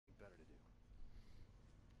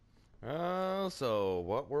Oh, so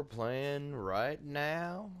what we're playing right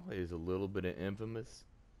now is a little bit of infamous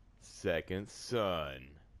Second Son.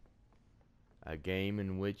 A game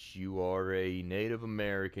in which you are a Native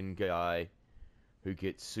American guy who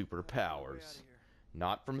gets superpowers.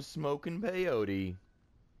 Not from smoking peyote,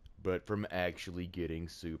 but from actually getting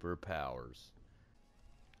superpowers.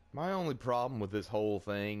 My only problem with this whole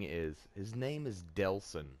thing is his name is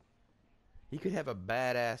Delson. He could have a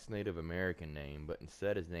badass Native American name, but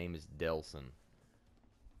instead his name is Delson.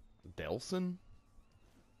 Delson?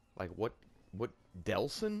 Like what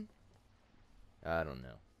Delson? I don't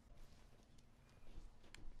know.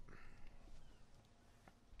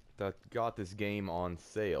 Got this game on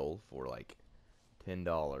sale for like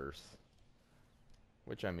 $10.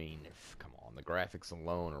 Which I mean, come on, the graphics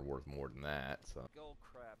alone are worth more than that, so. Gold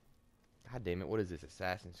crap. God damn it, what is this?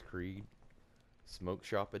 Assassin's Creed? Smoke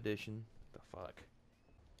Shop Edition? The fuck?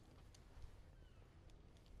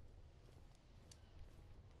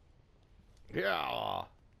 Yeah!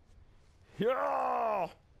 Yeah!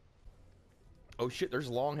 Oh shit, there's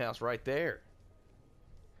Longhouse right there.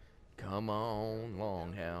 Come on,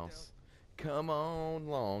 Longhouse. Come on,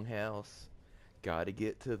 Longhouse. Gotta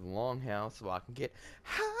get to the Longhouse so I can get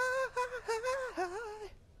high.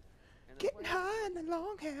 Getting high in the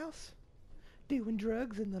Longhouse. Doing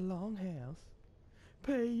drugs in the Longhouse.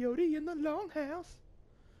 Peyote in the Longhouse.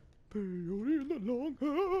 Peyote in the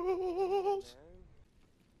Longhouse.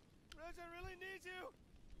 Reg, I really need you.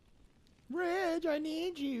 Reg, I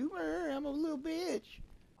need you. I'm a little bitch.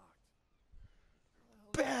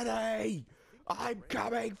 Betty! I'm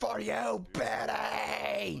coming for you,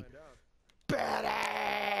 Betty! Betty!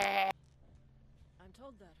 I'm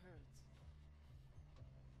told that hurts.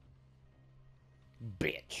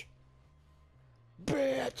 Bitch.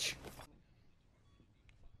 Bitch!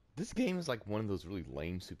 This game is like one of those really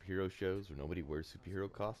lame superhero shows where nobody wears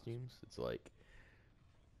superhero costumes. It's like,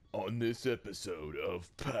 on this episode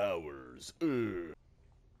of Powers, beady-eyed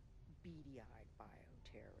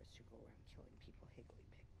bioterrorists who go around killing people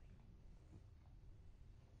higgly-piggly.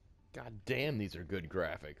 God damn, these are good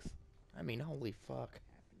graphics. I mean, holy fuck.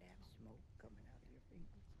 Happen to have smoke coming out of your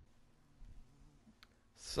fingers.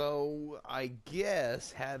 So, I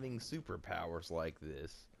guess having superpowers like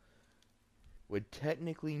this would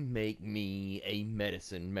technically make me a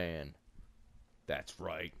medicine man. That's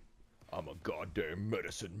right. I'm a goddamn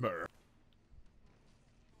medicine man.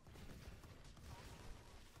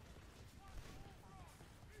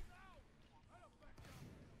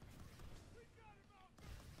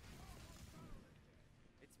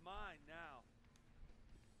 It's mine now.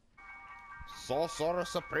 Sorcerer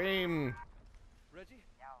Supreme! Reggie?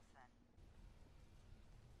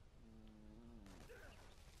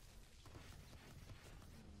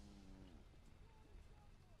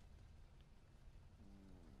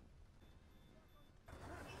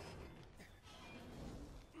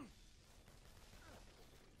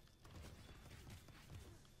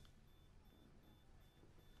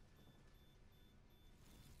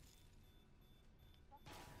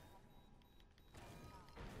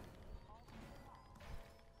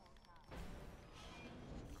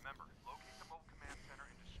 Remember, locate the mobile command center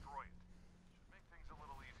and destroy it. Should make things a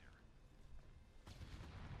little easier.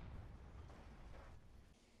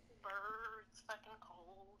 Brr, it's fucking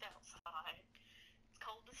cold outside. It's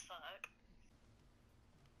cold as fuck.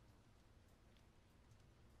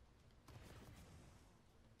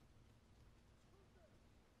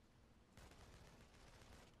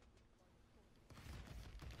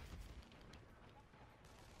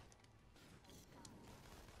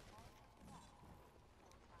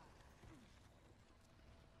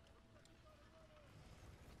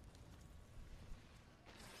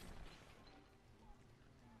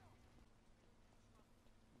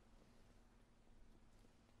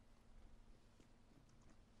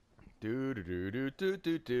 Do do do do do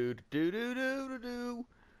do do do do do do do.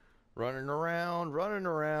 Running around, running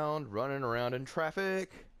around, running around in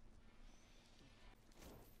traffic.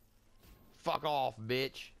 Fuck off,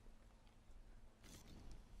 bitch.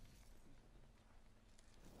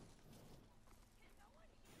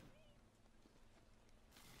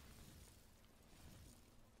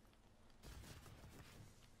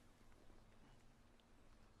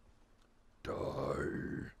 Die.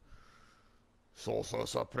 Sorcerer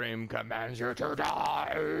Supreme commands you to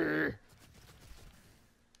die. Anyone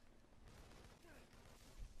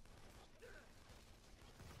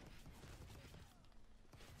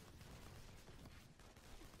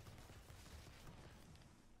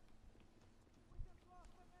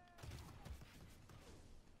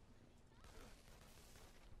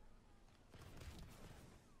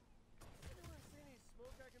see any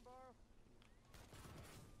smoke I can borrow?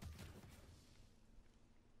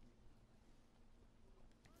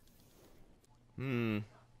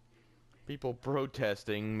 People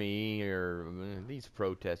protesting me, or these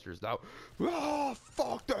protesters now. Ah,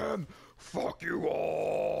 fuck them! Fuck you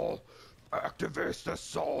all! Activist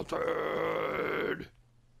assaulted!